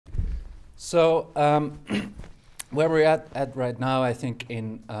So where we're at right now, I think,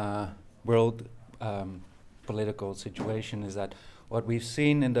 in world political situation is that what we've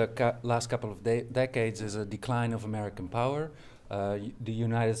seen in the last couple of decades is a decline of American power. The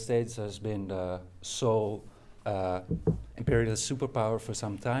United States has been the sole imperialist superpower for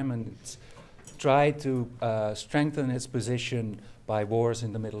some time, and it's tried to strengthen its position by wars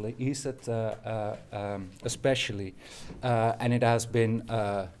in the Middle East, especially, and it has been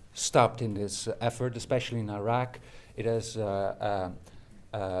stopped in this effort, especially in Iraq. It has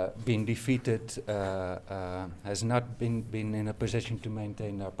been defeated, has not been in a position to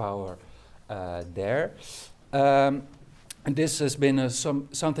maintain their power there. And this has been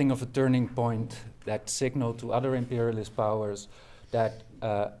something of a turning point that signaled to other imperialist powers that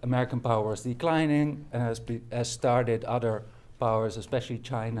American power is declining, and has started other powers, especially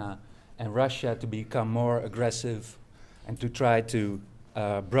China and Russia, to become more aggressive and to try to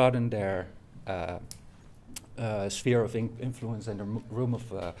broaden their sphere of influence and the room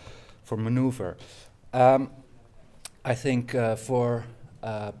for maneuver. I think for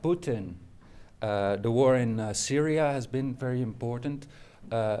Putin, the war in Syria has been very important.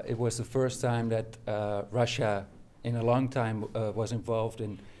 It was the first time that Russia, in a long time, was involved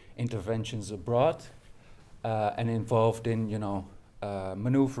in interventions abroad and involved in,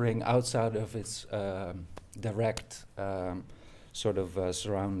 maneuvering outside of its direct sort of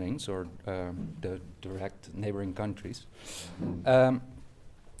surroundings or the direct neighboring countries.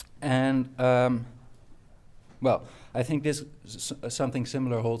 Well, I think this something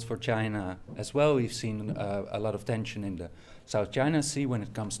similar holds for China as well. We've seen a lot of tension in the South China Sea when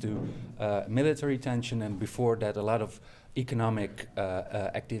it comes to military tension, and before that a lot of economic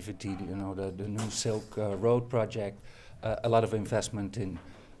activity, the new Silk Road project, a lot of investment in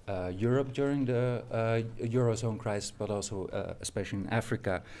Europe during the Eurozone crisis, but also especially in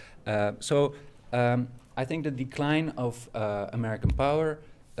Africa. So I think the decline of American power,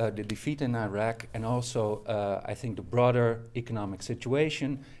 the defeat in Iraq, and also I think the broader economic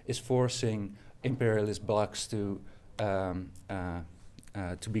situation is forcing imperialist blocs to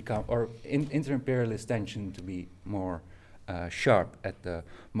become, or inter-imperialist tension to be more sharp at the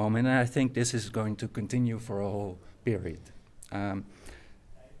moment. And I think this is going to continue for a whole period.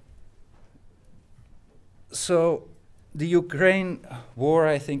 So the Ukraine war,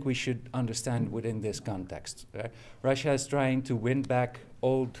 I think we should understand within this context. Russia is trying to win back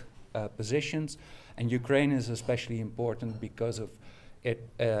old positions, and Ukraine is especially important because of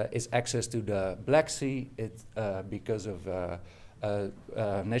its access to the Black Sea, because of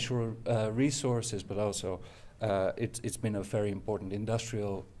natural resources, but also it's been a very important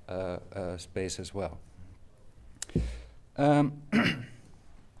industrial space as well.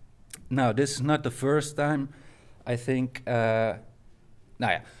 Now, this is not the first time. I think. What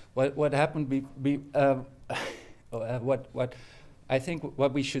happened? What I think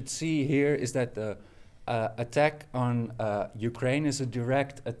what we should see here is that the attack on Ukraine is a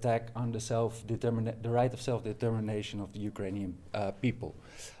direct attack on the right of self-determination of the Ukrainian people.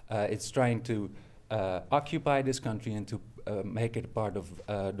 It's trying to occupy this country and to make it part of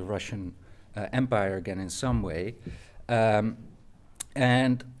the Russian Empire again in some way.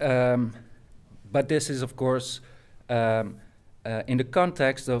 But this is, of course, in the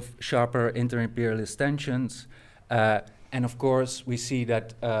context of sharper inter-imperialist tensions, and of course we see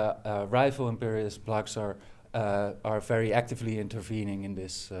that rival imperialist blocs are very actively intervening in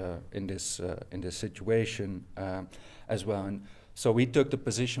this situation as well. And so we took the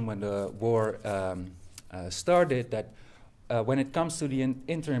position when the war started that when it comes to the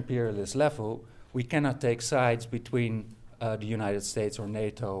inter-imperialist level, we cannot take sides between the United States or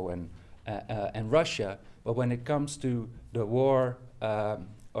NATO and Russia, but when it comes to the war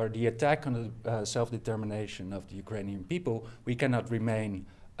or the attack on the self-determination of the Ukrainian people, we cannot remain,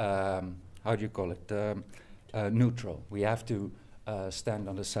 neutral. We have to stand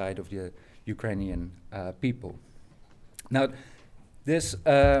on the side of the Ukrainian people. Now, this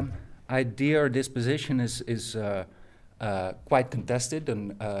idea or this position is quite contested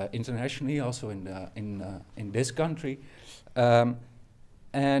and internationally, also in this country.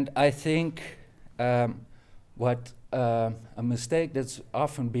 And I think what a mistake that's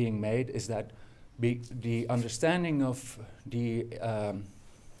often being made is that the understanding of the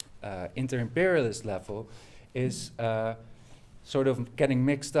inter-imperialist level is sort of getting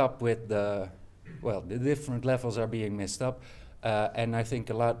mixed up with the different levels are being mixed up. And I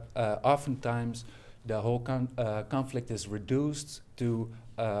think oftentimes the whole conflict is reduced to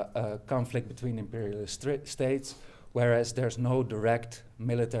a conflict between imperialist states, whereas there's no direct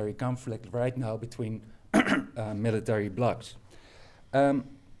military conflict right now between military blocs.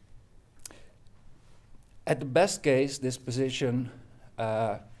 at the best case, this position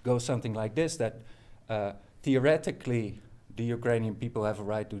goes something like this, that theoretically the Ukrainian people have a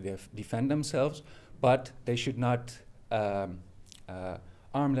right to defend themselves, but they should not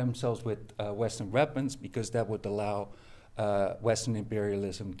arm themselves with Western weapons, because that would allow Western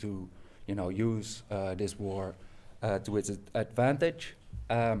imperialism to, use this war to its advantage.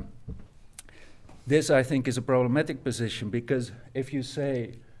 This, I think, is a problematic position, because if you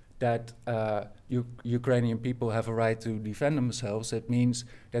say that Ukrainian people have a right to defend themselves, it means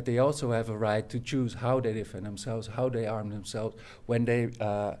that they also have a right to choose how they defend themselves, how they arm themselves, when they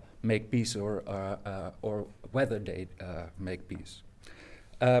make peace, or whether they make peace.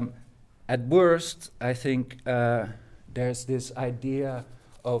 At worst, I think there's this idea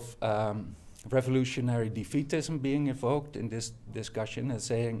of revolutionary defeatism being evoked in this discussion, as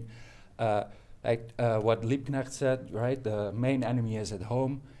saying, like what Liebknecht said, right, the main enemy is at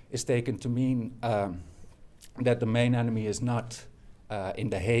home, is taken to mean that the main enemy is not in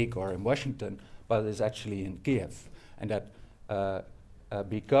The Hague or in Washington, but is actually in Kiev. And that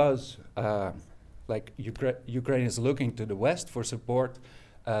because like Ukraine is looking to the West for support,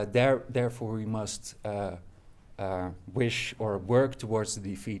 therefore we must wish or work towards the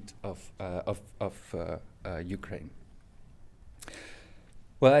defeat of Ukraine.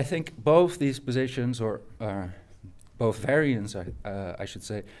 Well, I think both these positions, or both variants, I should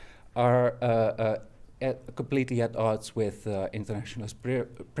say, are completely at odds with internationalist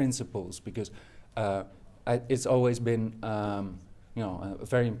principles, because it's always been, a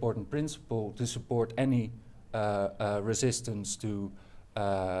very important principle to support any resistance to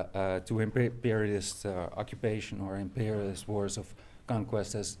imperialist occupation or imperialist wars of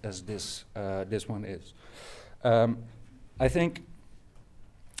conquest, as this one is. I think.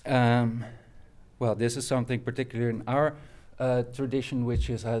 Well, this is something particular in our tradition, which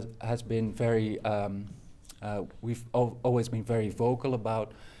has been very, we've always been very vocal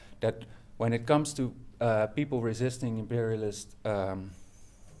about, that when it comes to people resisting imperialist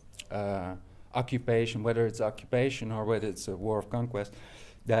occupation, whether it's occupation or whether it's a war of conquest,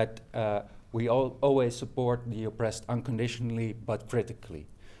 that we always support the oppressed unconditionally but critically.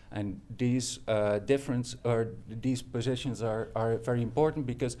 And these these positions are very important,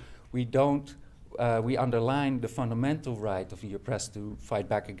 because we don't, we underline the fundamental right of the oppressed to fight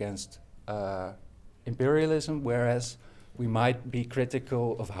back against imperialism, whereas we might be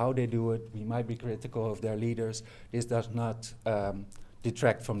critical of how they do it, we might be critical of their leaders. This does not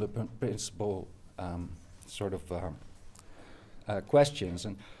detract from the principal sort of questions.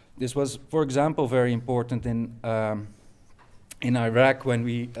 And this was, for example, very important in Iraq, when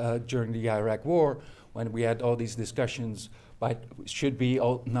we, during the Iraq War, when we had all these discussions, but should we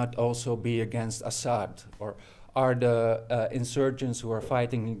not also be against Assad? Or are the insurgents who are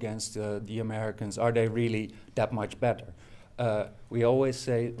fighting against the Americans, are they really that much better? We always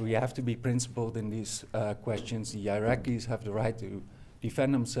say we have to be principled in these questions. The Iraqis have the right to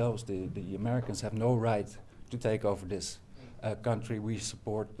defend themselves. The Americans have no right to take over this country. We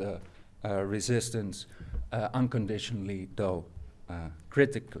support the resistance unconditionally, though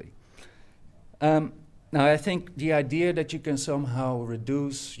critically. Now, I think the idea that you can somehow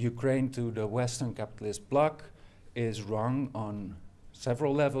reduce Ukraine to the Western capitalist bloc is wrong on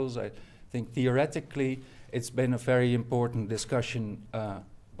several levels. I think theoretically it's been a very important discussion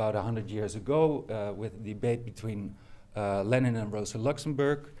about 100 years ago with a debate between Lenin and Rosa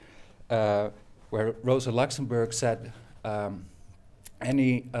Luxemburg, where Rosa Luxemburg said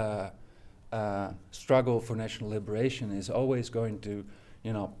any struggle for national liberation is always going to,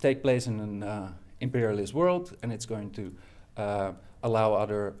 take place in an imperialist world, and it's going to allow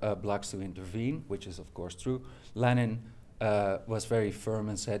other blocs to intervene, which is of course true. Lenin was very firm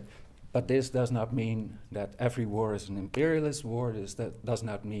and said, but this does not mean that every war is an imperialist war. This does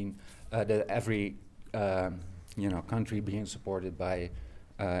not mean that every country being supported by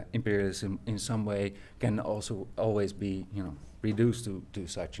imperialism in some way can also always be reduced to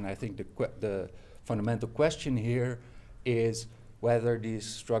such. And I think the fundamental question here is whether these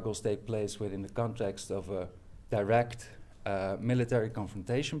struggles take place within the context of a direct military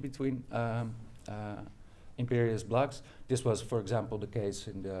confrontation between imperialist blocs. This was, for example, the case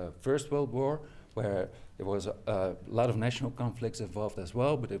in the First World War, where there was a lot of national conflicts involved as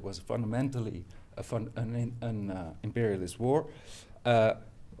well, but it was fundamentally an imperialist war.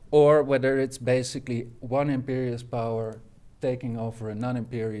 Or whether it's basically one imperialist power taking over a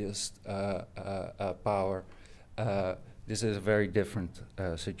non-imperialist power. This is a very different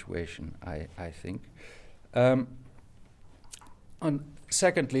situation, I think.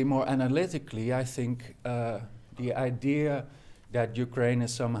 Secondly, more analytically, I think the idea that Ukraine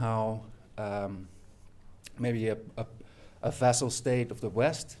is somehow maybe a vassal state of the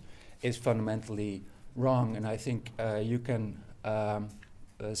West is fundamentally wrong. And I think you can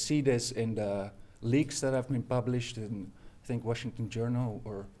see this in the leaks that have been published in, I think, Washington Journal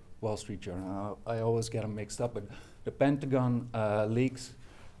or Wall Street Journal. I always get them mixed up, but the Pentagon leaks,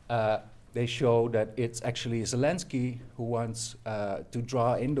 they show that it's actually Zelensky who wants to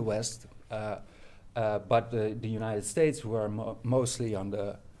draw in the West, but the United States who are mostly on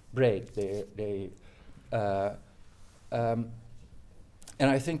the break. And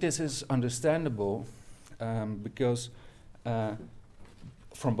I think this is understandable because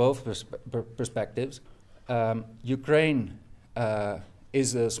from both perspectives, Ukraine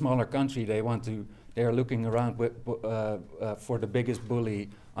is a smaller country. They are looking around for the biggest bully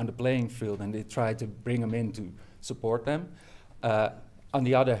on the playing field, and they try to bring them in to support them. On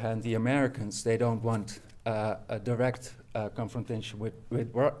the other hand, the Americans, they don't want a direct confrontation with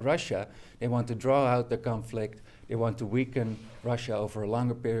Russia. They want to draw out the conflict. They want to weaken Russia over a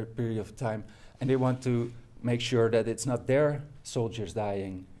longer period of time, and they want to make sure that it's not their soldiers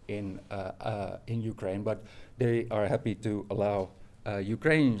dying in Ukraine, but they are happy to allow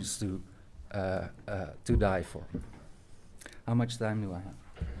Ukrainians to die for. How much time do I have?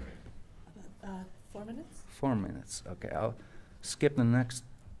 4 minutes. 4 minutes. Okay, I'll skip the next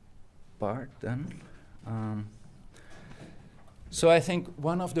part then. So I think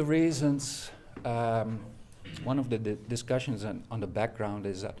one of the reasons, one of the discussions on the background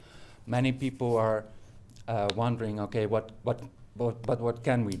is that many people are wondering, okay, what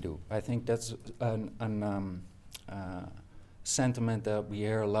can we do? I think that's an sentiment that we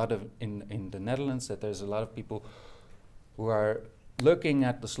hear a lot of in the Netherlands, that there's a lot of people who are looking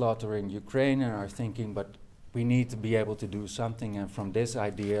at the slaughter in Ukraine and are thinking, but we need to be able to do something, and from this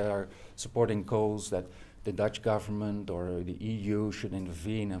idea are supporting calls that the Dutch government or the EU should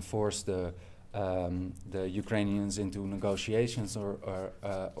intervene and force the Ukrainians into negotiations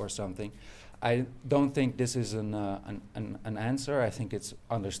or something. I don't think this is an answer. I think it's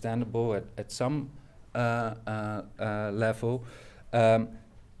understandable at some level,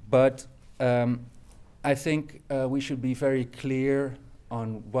 but I think we should be very clear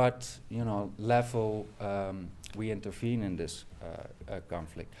on what level we intervene in this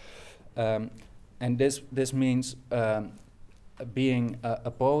conflict, and this means being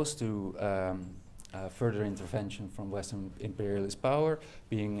opposed to further intervention from Western imperialist power,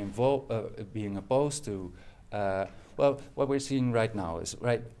 being opposed to well, what we're seeing right now is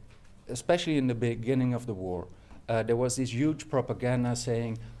especially in the beginning of the war, there was this huge propaganda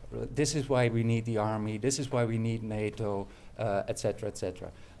saying, this is why we need the army, this is why we need NATO, etc.,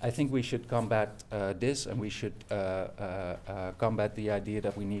 etc. I think we should combat this, and we should combat the idea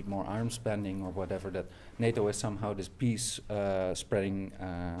that we need more arms spending or whatever, that NATO is somehow this peace spreading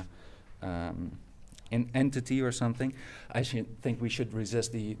entity or something. I think we should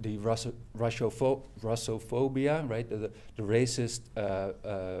resist the Russophobia, right? The racist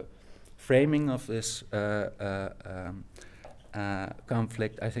framing of this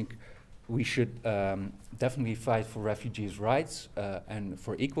conflict. I think we should definitely fight for refugees' rights and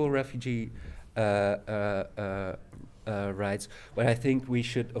for equal refugee rights, but I think we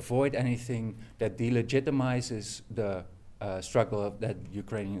should avoid anything that delegitimizes the struggle that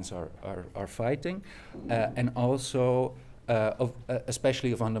Ukrainians are fighting, and also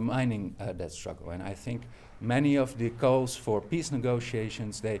especially of undermining that struggle. And I think many of the calls for peace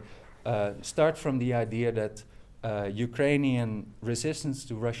negotiations, they start from the idea that Ukrainian resistance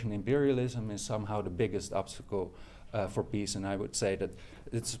to Russian imperialism is somehow the biggest obstacle for peace, and I would say that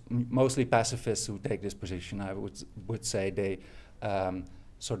it's mostly pacifists who take this position. I would say they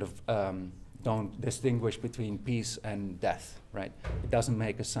sort of don't distinguish between peace and death, right? It doesn't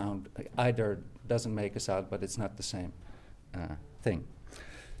make a sound, either doesn't make a sound, but it's not the same thing.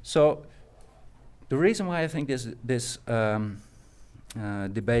 So the reason why I think this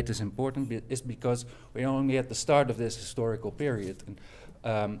debate is important is because we're only at the start of this historical period,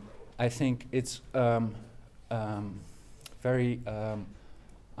 and I think it's very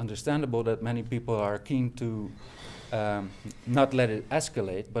understandable that many people are keen to not let it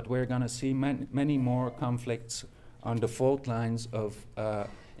escalate, but we're going to see many more conflicts on the fault lines of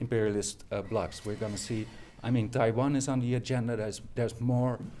imperialist blocs. We're going to see, I mean, Taiwan is on the agenda. There's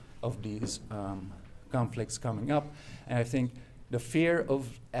more of these conflicts coming up, and I think the fear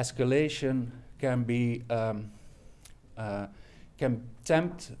of escalation can be can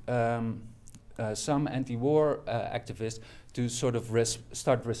tempt some anti-war activists to sort of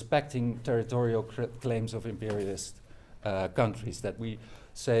start respecting territorial claims of imperialist countries. That we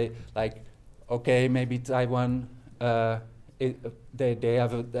say, like, okay, maybe Taiwan they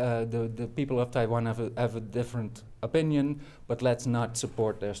have the people of Taiwan have a different opinion, but let's not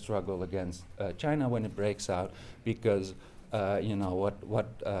support their struggle against China when it breaks out, because you know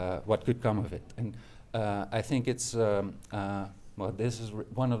what could come of it. And I think it's well, this is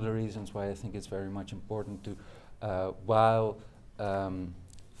one of the reasons why I think it's very much important to while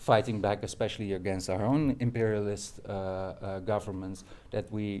fighting back, especially against our own imperialist governments,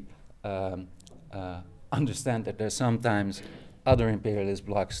 that we understand that there's sometimes other imperialist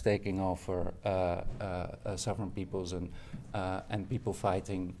blocs taking over sovereign peoples and people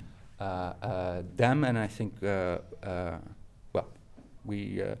fighting them. And I think, well,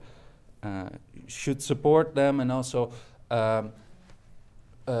 we should support them, and also I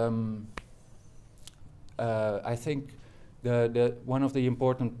think one of the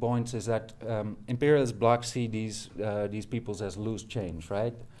important points is that imperialist blocs see these peoples as loose change,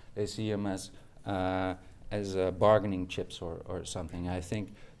 right? They see them as bargaining chips or something. I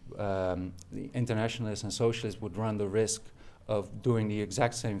think the internationalists and socialists would run the risk of doing the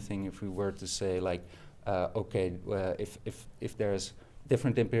exact same thing if we were to say, like, okay, if there's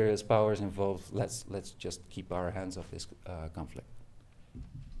different imperialist powers involved, let's just keep our hands off this conflict.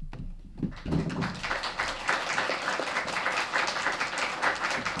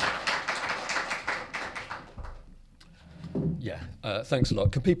 Yeah, thanks a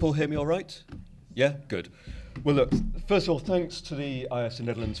lot. Can people hear me all right? Yeah, good. Well, look, first of all, thanks to the IS in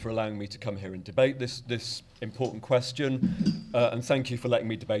Netherlands for allowing me to come here and debate this important question. And thank you for letting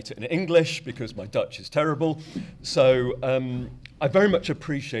me debate it in English, because my Dutch is terrible. So I very much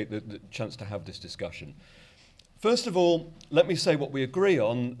appreciate the chance to have this discussion. First of all, let me say what we agree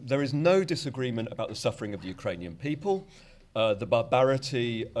on. There is no disagreement about the suffering of the Ukrainian people, the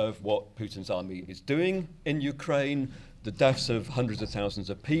barbarity of what Putin's army is doing in Ukraine, the deaths of hundreds of thousands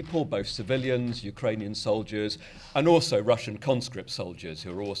of people, both civilians, Ukrainian soldiers, and also Russian conscript soldiers,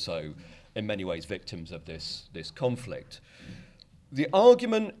 who are also in many ways victims of this conflict. The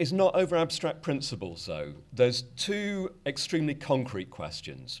argument is not over abstract principles, though. There's two extremely concrete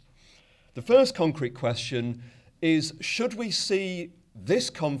questions. The first concrete question is, should we see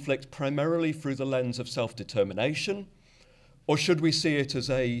this conflict primarily through the lens of self-determination, or should we see it as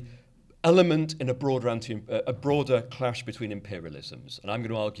an element in a broader clash between imperialisms? And I'm going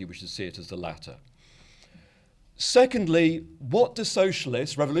to argue we should see it as the latter. Secondly, what do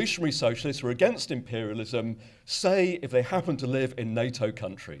socialists, revolutionary socialists who are against imperialism, say if they happen to live in NATO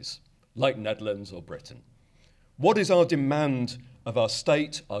countries, like Netherlands or Britain? What is our demand of our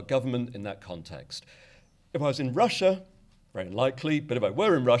state, our government in that context? If I was in Russia, very unlikely, but if I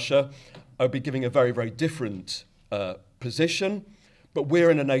were in Russia, I would be giving a very, very different position. But we're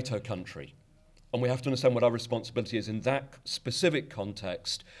in a NATO country, and we have to understand what our responsibility is in that specific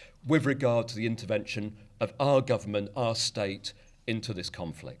context with regard to the intervention of our government, our state, into this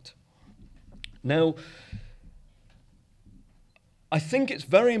conflict. Now, I think it's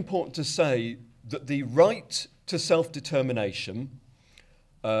very important to say that the right to self-determination,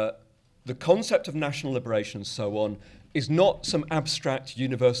 the concept of national liberation and so on, is not some abstract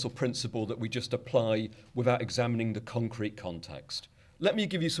universal principle that we just apply without examining the concrete context. Let me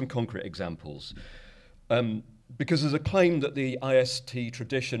give you some concrete examples, because there's a claim that the IST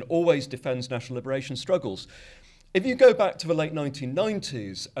tradition always defends national liberation struggles. If you go back to the late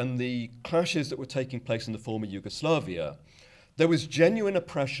 1990s and the clashes that were taking place in the former Yugoslavia, there was genuine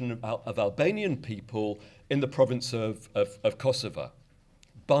oppression of Albanian people in the province of Kosovo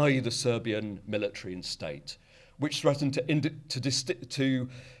by the Serbian military and state, which threatened to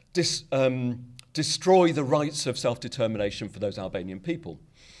destroy the rights of self-determination for those Albanian people.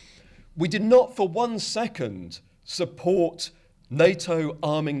 We did not for 1 second support NATO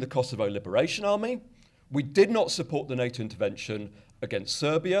arming the Kosovo Liberation Army. We did not support the NATO intervention against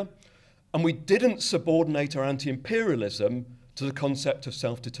Serbia. And we didn't subordinate our anti-imperialism to the concept of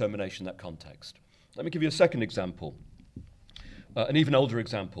self-determination in that context. Let me give you a second example, an even older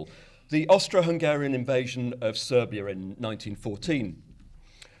example. The Austro-Hungarian invasion of Serbia in 1914.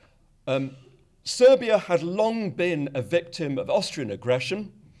 Serbia had long been a victim of Austrian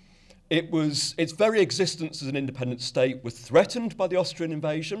aggression. Its very existence as an independent state was threatened by the Austrian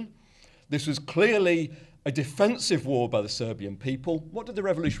invasion. This was clearly a defensive war by the Serbian people. What did the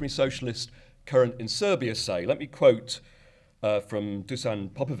revolutionary socialist current in Serbia say? Let me quote from Dusan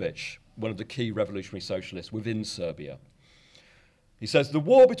Popovic, one of the key revolutionary socialists within Serbia. He says, "The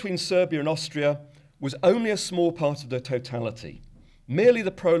war between Serbia and Austria was only a small part of the totality, merely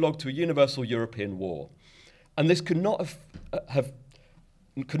the prologue to a universal European war. And this could not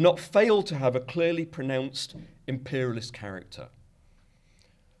fail to have a clearly pronounced imperialist character."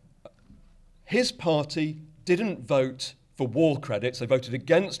 His party didn't vote for war credits. They voted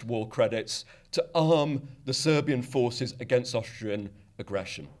against war credits to arm the Serbian forces against Austrian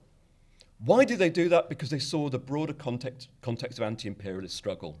aggression. Why did they do that? Because they saw the broader context of anti-imperialist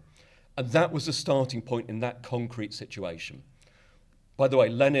struggle. And that was the starting point in that concrete situation. By the way,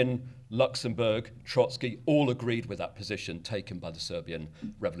 Lenin, Luxemburg, Trotsky all agreed with that position taken by the Serbian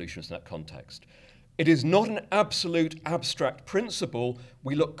revolutionists in that context. It is not an absolute abstract principle.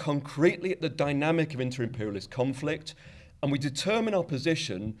 We look concretely at the dynamic of inter-imperialist conflict, and we determine our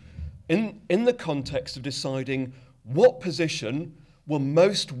position in the context of deciding what position will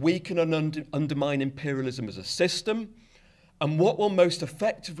most weaken and undermine imperialism as a system, and what will most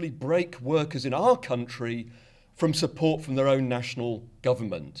effectively break workers in our country from support from their own national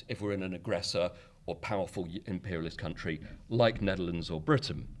government if we're in an aggressor or powerful imperialist country like Netherlands or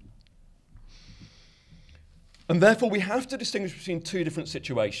Britain. And therefore we have to distinguish between two different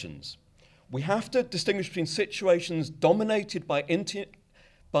situations. We have to distinguish between situations dominated by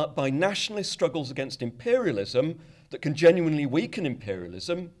nationalist struggles against imperialism that can genuinely weaken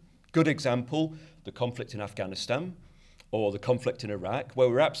imperialism. Good example, the conflict in Afghanistan or the conflict in Iraq, where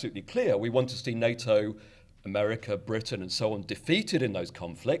we're absolutely clear we want to see NATO, America, Britain, and so on defeated in those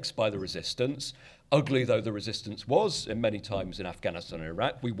conflicts by the resistance. Ugly though the resistance was in many times in Afghanistan and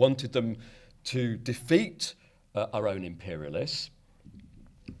Iraq, we wanted them to defeat our own imperialists.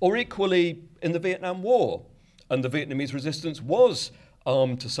 Or equally in the Vietnam War, and the Vietnamese resistance was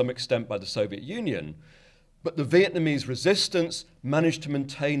armed to some extent by the Soviet Union, but the Vietnamese resistance managed to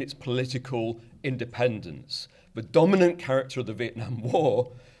maintain its political independence. The dominant character of the Vietnam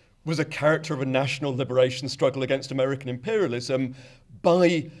War was a character of a national liberation struggle against American imperialism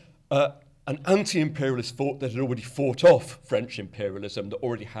by an anti-imperialist thought that had already fought off French imperialism, that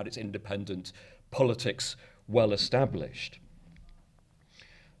already had its independent politics well established.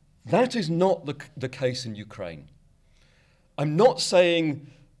 That is not the case in Ukraine. I'm not saying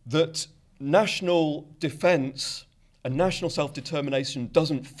that national defense and national self-determination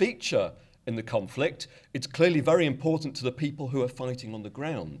doesn't feature in the conflict. It's clearly very important to the people who are fighting on the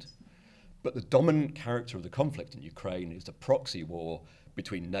ground. But the dominant character of the conflict in Ukraine is the proxy war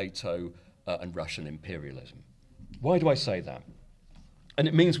between NATO and Russian imperialism. Why do I say that? And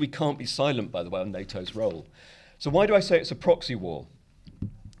it means we can't be silent, by the way, on NATO's role. So why do I say it's a proxy war?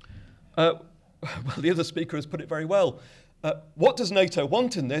 Well, the other speaker has put it very well. What does NATO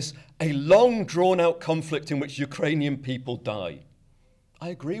want in this? A long, drawn-out conflict in which Ukrainian people die. I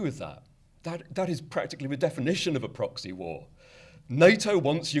agree with that. That is practically the definition of a proxy war. NATO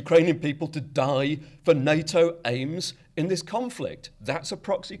wants Ukrainian people to die for NATO aims in this conflict. That's a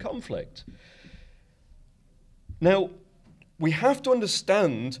proxy conflict. Now, we have to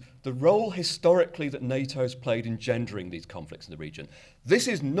understand the role historically that NATO has played in gendering these conflicts in the region. This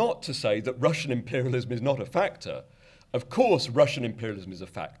is not to say that Russian imperialism is not a factor. Of course, Russian imperialism is a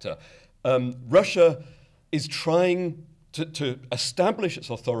factor. Russia is trying to establish its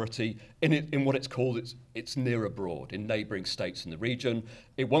authority in what it's called its near abroad, in neighbouring states in the region.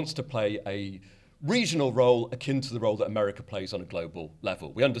 It wants to play a regional role akin to the role that America plays on a global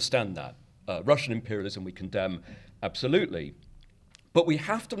level. We understand that. Russian imperialism we condemn absolutely. But we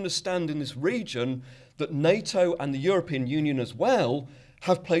have to understand in this region that NATO and the European Union as well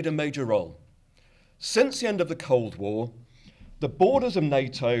have played a major role. Since the end of the Cold War, the borders of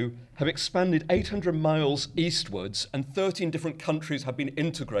NATO have expanded 800 miles eastwards and 13 different countries have been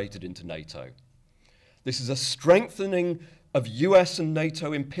integrated into NATO. This is a strengthening of US and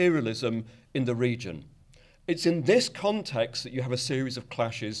NATO imperialism in the region. It's in this context that you have a series of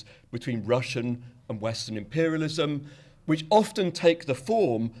clashes between Russian and Western imperialism, which often take the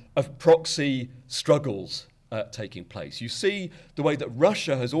form of proxy struggles taking place. You see the way that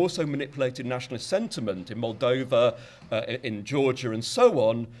Russia has also manipulated nationalist sentiment in Moldova, in Georgia, and so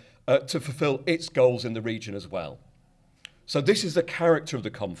on, to fulfill its goals in the region as well. So this is the character of the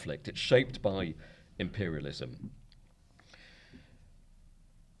conflict. It's shaped by imperialism.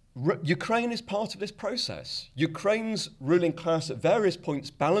 Ukraine is part of this process. Ukraine's ruling class at various points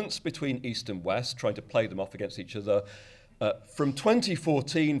balanced between East and West, trying to play them off against each other. From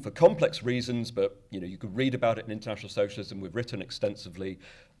 2014, for complex reasons, but you could read about it in International Socialism, we've written extensively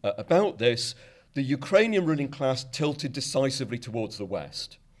about this, the Ukrainian ruling class tilted decisively towards the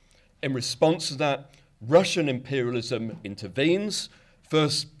West. In response to that, Russian imperialism intervenes,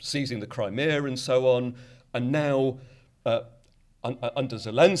 first seizing the Crimea and so on, and now, under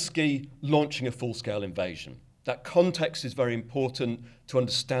Zelensky, launching a full-scale invasion. That context is very important to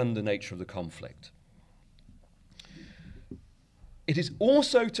understand the nature of the conflict. It is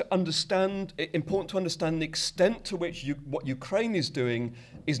also important to understand the extent to which what Ukraine is doing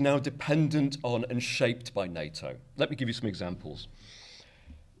is now dependent on and shaped by NATO. Let me give you some examples.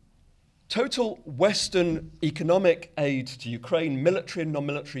 Total Western economic aid to Ukraine, military and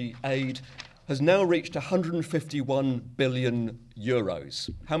non-military aid, has now reached 151 billion euros.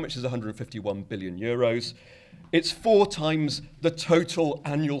 How much is 151 billion euros? It's 4 times the total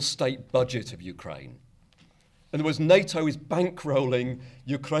annual state budget of Ukraine. In other words, NATO is bankrolling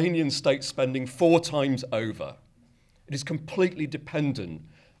Ukrainian state spending 4 times over. It is completely dependent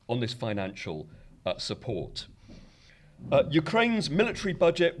on this financial support. Ukraine's military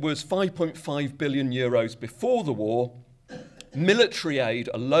budget was 5.5 billion euros before the war. Military aid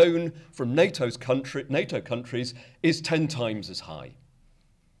alone from NATO countries is 10 times as high.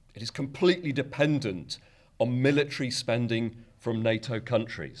 It is completely dependent on military spending from NATO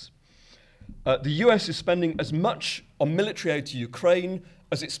countries. The US is spending as much on military aid to Ukraine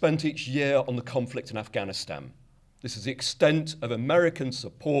as it spent each year on the conflict in Afghanistan. This is the extent of American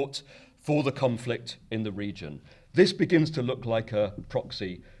support for the conflict in the region. This begins to look like a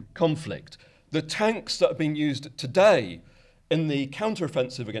proxy conflict. The tanks that are being used today in the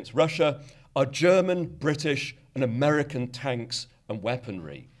counteroffensive against Russia are German, British, and American tanks and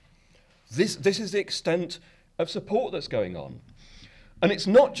weaponry. This is the extent of support that's going on. And it's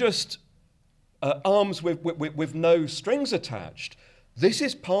not just arms with no strings attached. This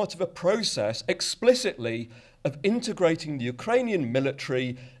is part of a process explicitly of integrating the Ukrainian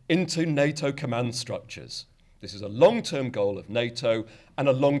military into NATO command structures. This is a long-term goal of NATO and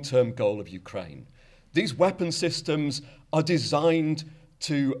a long-term goal of Ukraine. These weapon systems are designed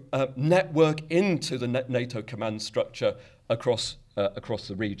to network into the NATO command structure across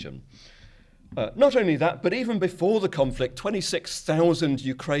the region. Not only that, but even before the conflict, 26,000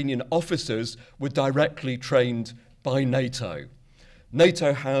 Ukrainian officers were directly trained by NATO.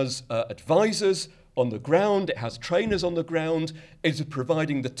 NATO has advisors on the ground, it has trainers on the ground, it is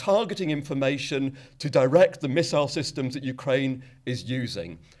providing the targeting information to direct the missile systems that Ukraine is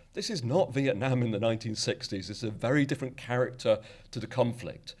using. This is not Vietnam in the 1960s. It's a very different character to the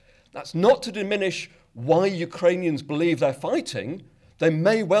conflict. That's not to diminish why Ukrainians believe they're fighting. They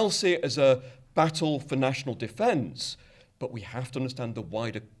may well see it as a battle for national defense, but we have to understand the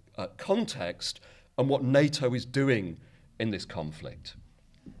wider context and what NATO is doing in this conflict.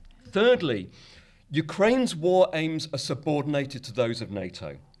 Thirdly, Ukraine's war aims are subordinated to those of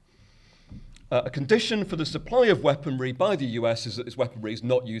NATO. A condition for the supply of weaponry by the US is that this weaponry is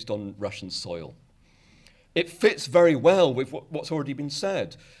not used on Russian soil. It fits very well with what's already been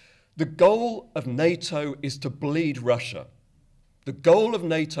said. The goal of NATO is to bleed Russia. The goal of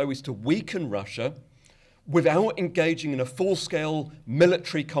NATO is to weaken Russia without engaging in a full-scale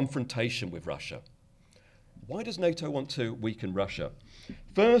military confrontation with Russia. Why does NATO want to weaken Russia?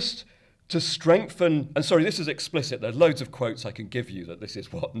 First, to strengthen, and sorry, this is explicit, there are loads of quotes I can give you that this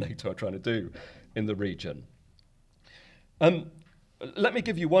is what NATO are trying to do in the region. Let me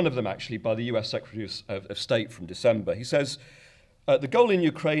give you one of them, actually, by the US Secretary of State from December. He says, the goal in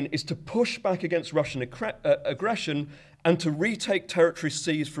Ukraine is to push back against Russian aggression and to retake territory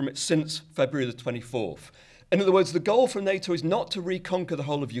seized from it since February the 24th. In other words, the goal for NATO is not to reconquer the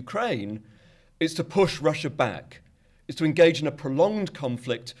whole of Ukraine, it's to push Russia back. It's to engage in a prolonged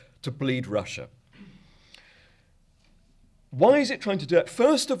conflict to bleed Russia. Why is it trying to do it?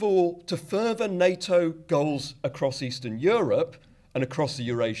 First of all, to further NATO goals across Eastern Europe and across the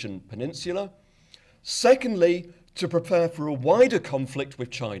Eurasian Peninsula. Secondly, to prepare for a wider conflict with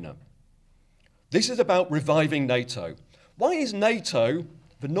China. This is about reviving NATO. Why is NATO,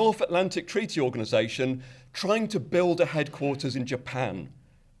 the North Atlantic Treaty Organization, trying to build a headquarters in Japan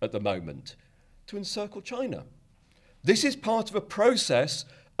at the moment? To encircle China. This is part of a process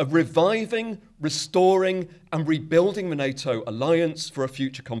of reviving, restoring, and rebuilding the NATO alliance for a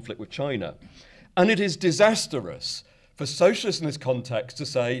future conflict with China. And it is disastrous for socialists in this context to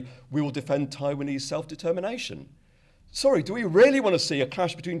say, we will defend Taiwanese self-determination. Sorry, do we really want to see a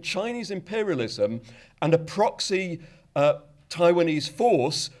clash between Chinese imperialism and a proxy Taiwanese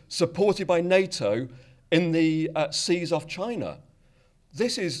force supported by NATO in the seas off China?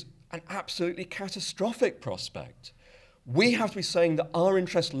 This is an absolutely catastrophic prospect. We have to be saying that our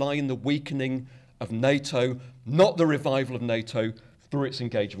interests lie in the weakening of NATO, not the revival of NATO through its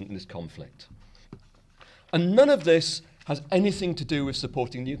engagement in this conflict. And none of this has anything to do with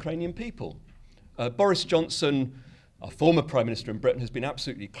supporting the Ukrainian people. Boris Johnson, our former Prime Minister in Britain, has been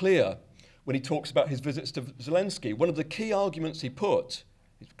absolutely clear when he talks about his visits to Zelensky. One of the key arguments he put,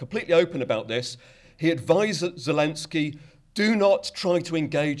 he's completely open about this, he advised Zelensky, do not try to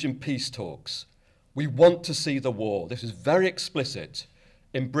engage in peace talks. We want to see the war. This is very explicit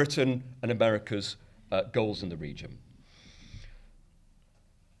in Britain and America's goals in the region.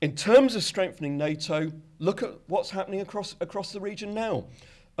 In terms of strengthening NATO, look at what's happening across the region now.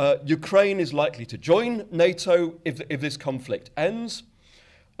 Ukraine is likely to join NATO if this conflict ends.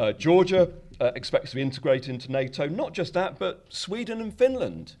 Georgia expects to be integrated into NATO. Not just that, but Sweden and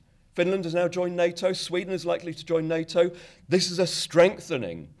Finland. Finland has now joined NATO. Sweden is likely to join NATO. This is a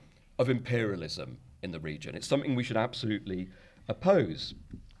strengthening of imperialism in the region. It's something we should absolutely oppose.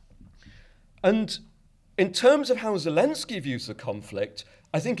 And in terms of how Zelensky views the conflict,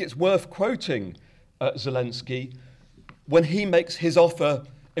 I think it's worth quoting Zelensky when he makes his offer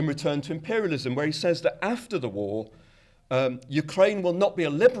in return to imperialism, where he says that after the war, Ukraine will not be a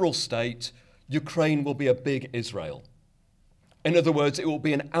liberal state, Ukraine will be a big Israel. In other words, it will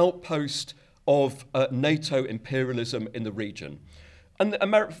be an outpost of NATO imperialism in the region. And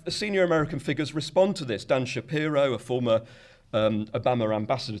senior American figures respond to this. Dan Shapiro, a former Obama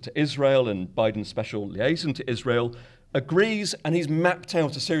ambassador to Israel and Biden's special liaison to Israel, agrees, and he's mapped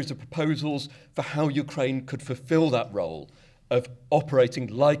out a series of proposals for how Ukraine could fulfill that role of operating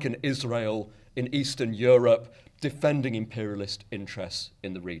like an Israel in Eastern Europe, defending imperialist interests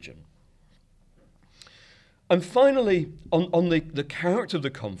in the region. And finally, on the character of the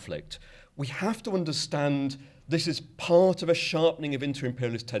conflict, we have to understand this is part of a sharpening of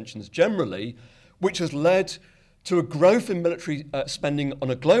inter-imperialist tensions generally, which has led to a growth in military spending on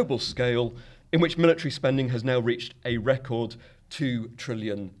a global scale, in which military spending has now reached a record $2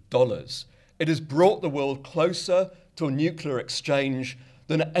 trillion. It has brought the world closer to a nuclear exchange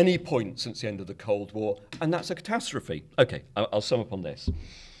than at any point since the end of the Cold War, and that's a catastrophe. Okay, I'll sum up on this.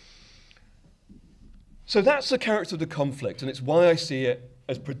 So that's the character of the conflict, and it's why I see it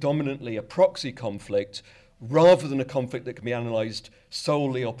as predominantly a proxy conflict rather than a conflict that can be analysed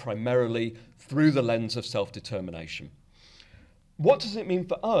solely or primarily through the lens of self-determination. What does it mean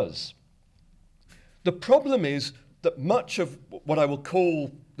for us? The problem is that much of what I will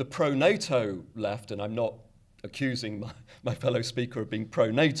call the pro-NATO left, and I'm not accusing my fellow speaker of being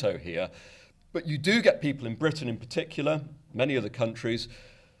pro-NATO here, but you do get people in Britain in particular, many other countries,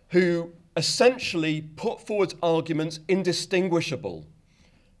 who essentially put forward arguments indistinguishable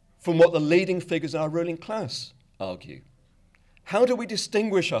from what the leading figures in our ruling class argue. How do we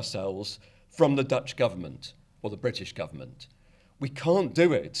distinguish ourselves from the Dutch government or the British government? We can't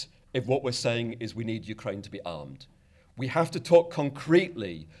do it if what we're saying is we need Ukraine to be armed. We have to talk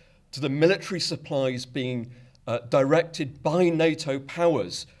concretely to the military supplies being directed by NATO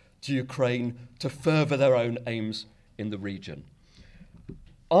powers to Ukraine to further their own aims in the region.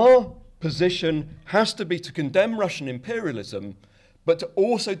 Our position has to be to condemn Russian imperialism, but to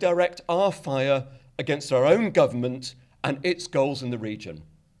also direct our fire against our own government and its goals in the region.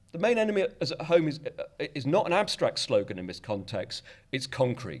 The main enemy as at home is not an abstract slogan in this context, it's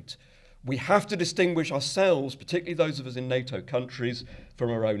concrete. We have to distinguish ourselves, particularly those of us in NATO countries,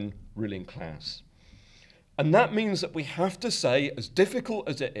 from our own ruling class. And that means that we have to say, as difficult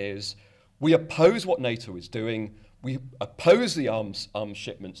as it is, we oppose what NATO is doing, we oppose the arms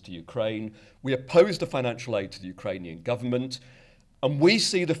shipments to Ukraine, we oppose the financial aid to the Ukrainian government, and we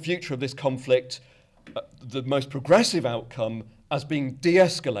see the future of this conflict, the most progressive outcome, as being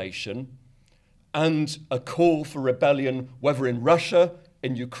de-escalation and a call for rebellion, whether in Russia,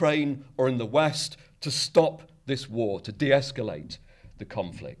 in Ukraine, or in the West, to stop this war, to de-escalate the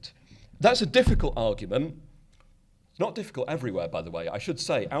conflict. That's a difficult argument. It's not difficult everywhere, by the way. I should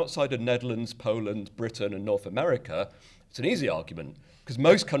say, outside of Netherlands, Poland, Britain, and North America, it's an easy argument, because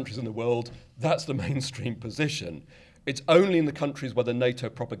most countries in the world, that's the mainstream position. It's only in the countries where the NATO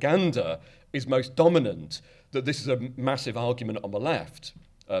propaganda is most dominant that this is a massive argument on the left.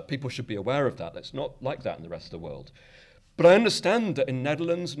 People should be aware of that. It's not like that in the rest of the world. But I understand that in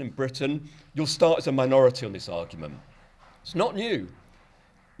Netherlands and in Britain, you'll start as a minority on this argument. It's not new.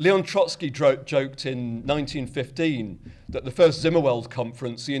 Leon Trotsky joked in 1915 that the first Zimmerwald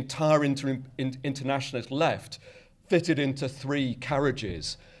conference, the entire internationalist left fitted into 3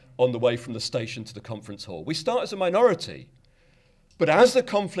 carriages on the way from the station to the conference hall. We start as a minority. But as the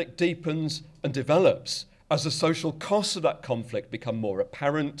conflict deepens and develops, as the social costs of that conflict become more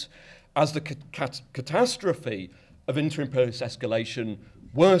apparent, as the catastrophe of inter-imperialist escalation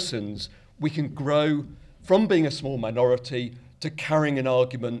worsens, we can grow from being a small minority to carrying an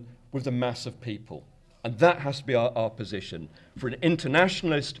argument with the mass of people. And that has to be our position, for an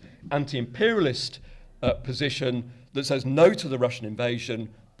internationalist, anti-imperialist position that says no to the Russian invasion,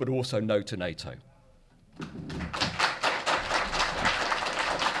 but also no to NATO.